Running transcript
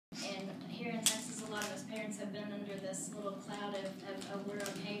a lot of us parents have been under this little cloud of we're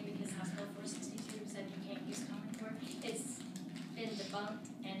okay because House Bill 462 said you can't use Common Core. It's been debunked,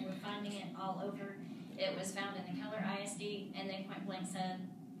 and we're finding it all over. It was found in the Keller ISD, and they point blank said,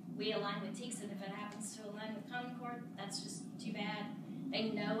 we align with TEEX, and if it happens to align with Common Core, that's just too bad.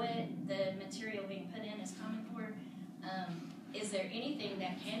 They know it. The material being put in is Common Core. Is there anything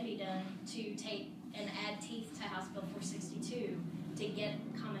that can be done to take and add teeth to House Bill 462 to get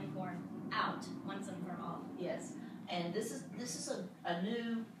Common Core out once and for all? Yes, and this is a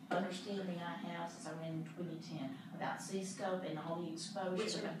new understanding I have since I ran in 2010 about C-scope and all the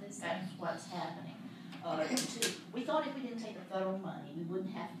exposure. That's what's happening. We thought if we didn't take the federal money, we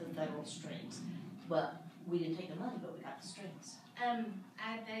wouldn't have the federal strings. But we didn't take the money, but we got the strings.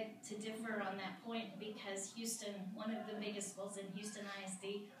 I beg to differ on that point because Houston, one of the biggest schools in Houston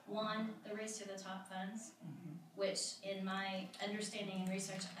ISD, won the Race to the Top funds, which in my understanding and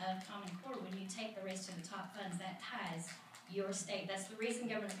research of Common Core, when you take the Race to the Top funds, that ties your state. That's the reason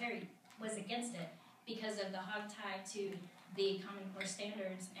Governor Perry was against it, because of the hog tie to the Common Core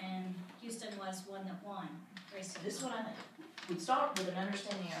standards, and Houston was one that won. Race to this is what I think. We start with an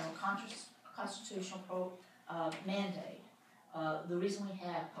understanding of our constitutional mandate. The reason we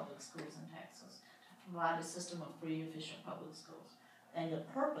have public schools in Texas, to provide a system of free, efficient public schools. And the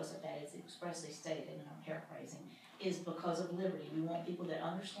purpose of that is expressly stated, and I'm paraphrasing, is because of liberty. We want people that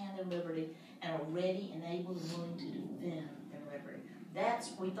understand their liberty and are ready and able and willing to defend their liberty.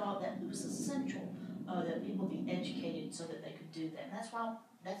 We thought that it was essential that people be educated so that they could do that. And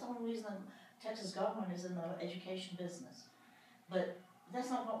that's the only reason the Texas government is in the education business. But that's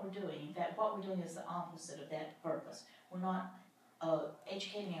not what we're doing. In fact, what we're doing is the opposite of that purpose. We're not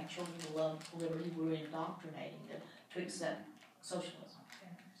educating our children to love liberty. We're indoctrinating them to accept socialism.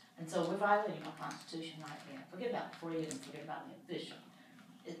 And so we're violating our Constitution right there. Forget about free and forget about the efficient.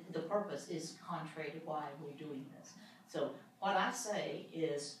 The purpose is contrary to why we're doing this. So what I say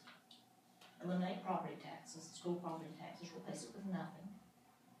is eliminate property taxes, school property taxes, replace it with nothing.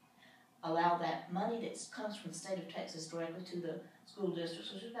 Allow that money that comes from the state of Texas directly to the school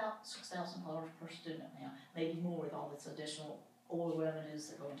districts, which is about $6,000 per student now, maybe more with all this additional oil revenues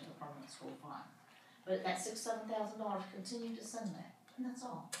that go into the permanent school fund. But that $6,000, $7,000, continue to send that, and that's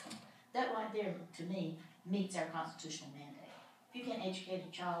all. That right there, to me, meets our constitutional mandate. If you can't educate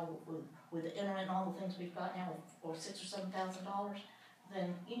a child with the internet and all the things we've got now for $6,000 or $7,000,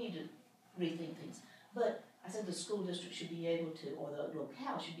 then you need to rethink things. But I said the school district should be able to, or the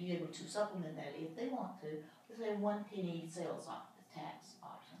locale should be able to supplement that if they want to, with a 1 penny sales tax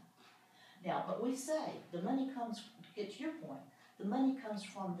option. Now, but we say the money comes, to get to your point, the money comes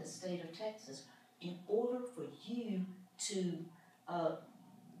from the state of Texas in order for you to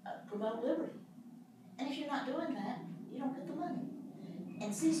promote liberty. And if you're not doing that, you don't get the money.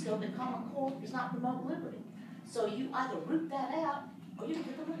 And C-scope and Common Core does not promote liberty. So you either root that out or you don't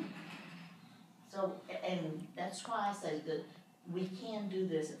get the money. So, and that's why I say that we can do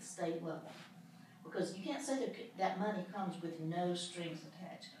this at the state level. Because you can't say that that money comes with no strings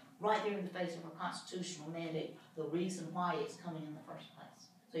attached. Right there in the face of a constitutional mandate, the reason why it's coming in the first place.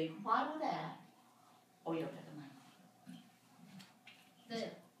 So you comply with that, or you don't get the money.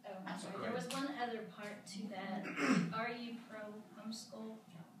 There was one other part to that. Are you pro homeschool?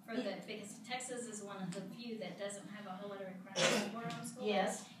 Because Texas is one of the few that doesn't have a whole lot of requirements for homeschool.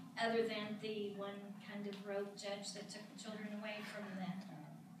 Yes. Other than the one kind of rogue judge that took the children away from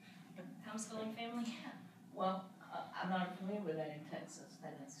the homeschooling family. Well, I'm not familiar with that in Texas.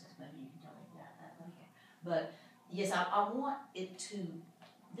 That instance, maybe you can tell me that later. But yes, I want it to,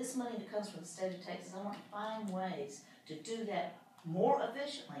 this money that comes from the state of Texas, I want to find ways to do that more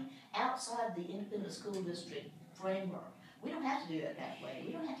efficiently outside the independent school district framework. We don't have to do that way.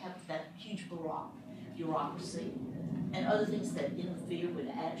 We don't have to have that huge bureaucracy and other things that interfere with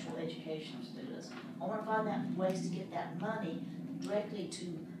the actual education of students. I want to find out ways to get that money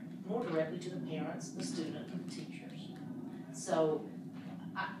more directly to the parents, the student, and the teachers. So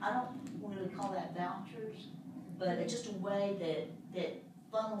I don't really call that vouchers, but it's just a way that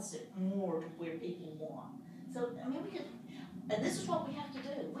funnels it more to where people want. So, I mean, and this is what we have to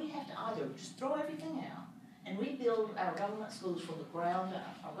do. We have to either just throw everything out and rebuild our government schools from the ground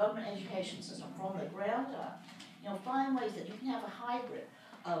up, our government education system from the ground up. Find ways that you can have a hybrid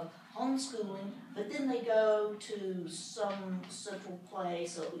of homeschooling, but then they go to some central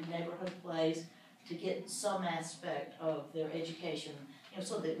place, a neighborhood place, to get some aspect of their education,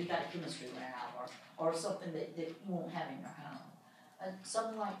 so that we got a chemistry lab or something that you won't have in your home.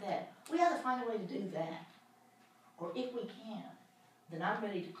 Something like that. We have to find a way to do that. Or if we can't, then I'm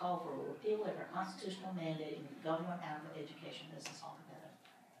ready to call for a repeal of our constitutional mandate and the government out of the education business altogether.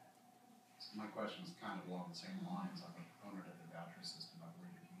 my question is kind of along the same lines. I'm a proponent of the voucher system. I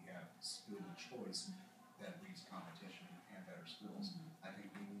believe if you have school of choice, that leads competition and better schools. I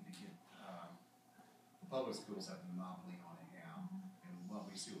think we need to get, the public schools have a monopoly on it now, and well,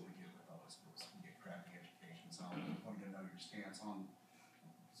 we see what we get with public schools. We get crappy education. So I wanted to know your stance on,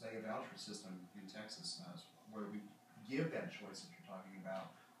 say, a voucher system in Texas, where we give that choice that you're talking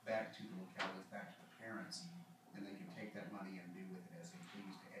about back to the localities, back to the parents, and they can take that money and do with it as they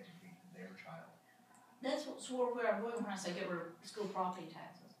please to educate their child. That's sort of where I'm going when I say get rid of school property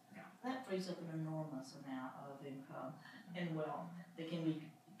taxes. Yeah. That frees up an enormous amount of income and wealth that can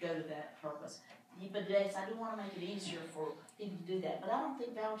go to that purpose. But yes, I do want to make it easier for people to do that. But I don't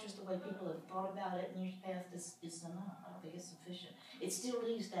think vouchers, the way people have thought about it in years past, is enough. I don't think it's sufficient. It still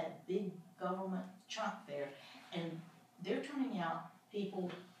leaves that big government chunk there, and they're turning out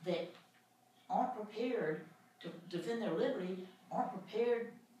people that aren't prepared to defend their liberty, aren't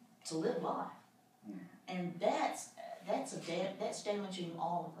prepared to live life. And that's damaging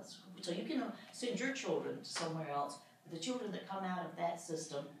all of us. So you can send your children to somewhere else, but the children that come out of that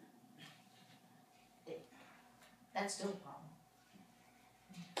system, that's still a problem.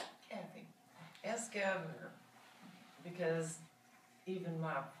 Kathie, as governor, because even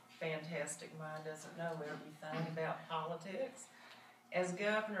my fantastic mind doesn't know everything about politics, as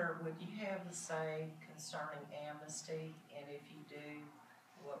governor, would you have a say concerning amnesty? And if you do,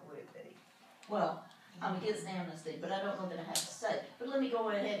 what would it be? Well, I'm against amnesty, but I don't know that I have to say. But let me go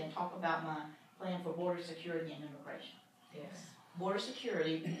ahead and talk about my plan for border security and immigration. Yes. Border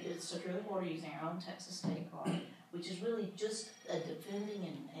security is secure the border using our own Texas State Guard, which is really just a defending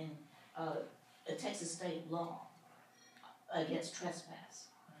and a Texas state law against trespass.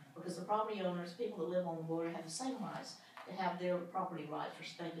 Because the property owners, people that live on the border, have the same rights to have their property rights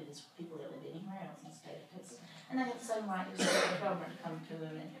respected as people that live anywhere else in the state of Texas. And they have the same right to expect the government to come to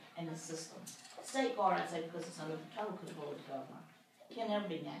them and assist them. State Guard, I say, because it's under the total control of the government, can never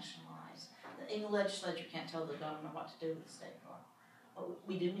be nationalized. In the legislature can't tell the government what to do with the State Guard. But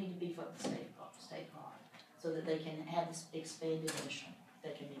we do need to beef up the State Guard so that they can have this expanded mission.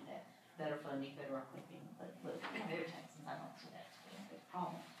 They can meet that. Better funding, better equipping. But they're Texans, I don't see that to be a big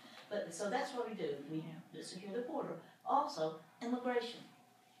problem. But so that's what we do. We secure the border. Also, immigration.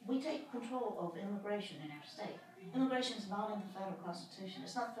 We take control of immigration in our state. Immigration is not in the federal constitution.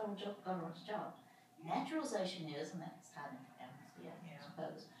 It's not the federal government's job. Naturalization is, and that's tied into amnesty, I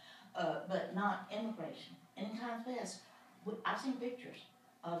suppose, but not immigration. And in times past, I've seen pictures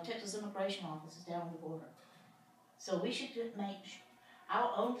of Texas immigration offices down on the border. So we should make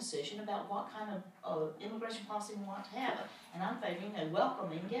our own decision about what kind of immigration policy we want to have. And I'm favoring a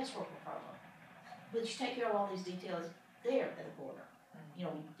welcoming guest worker program. But you take care of all these details there at the border. You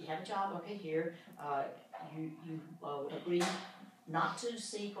know, you have a job, okay, here, you agree not to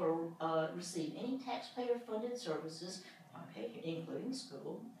seek or receive any taxpayer-funded services, okay, including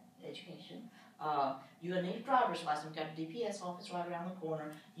school, education. You need a driver's license. We've got a DPS office right around the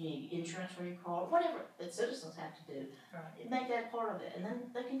corner. You need insurance for your car, whatever that citizens have to do. Right. Make that part of it, and then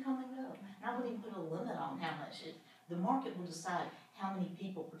they can come and go. And I wouldn't even put a limit on how much. The market will decide how many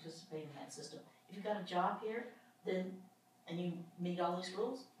people participate in that system. If you've got a job here, then and you meet all these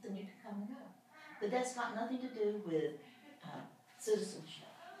rules, then you can come and go. But that's got nothing to do with citizenship.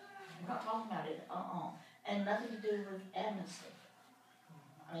 We're not talking about it, and nothing to do with amnesty.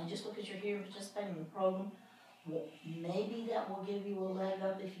 I mean, just because you're here and participating in the program, well, maybe that will give you a leg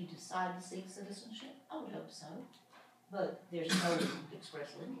up if you decide to seek citizenship. I would hope so. But there's no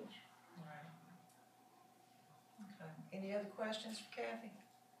express language. Right. Okay. Any other questions for Kathie?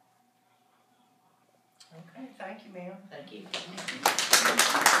 Okay, thank you, ma'am. Thank you.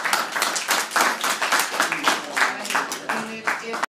 And if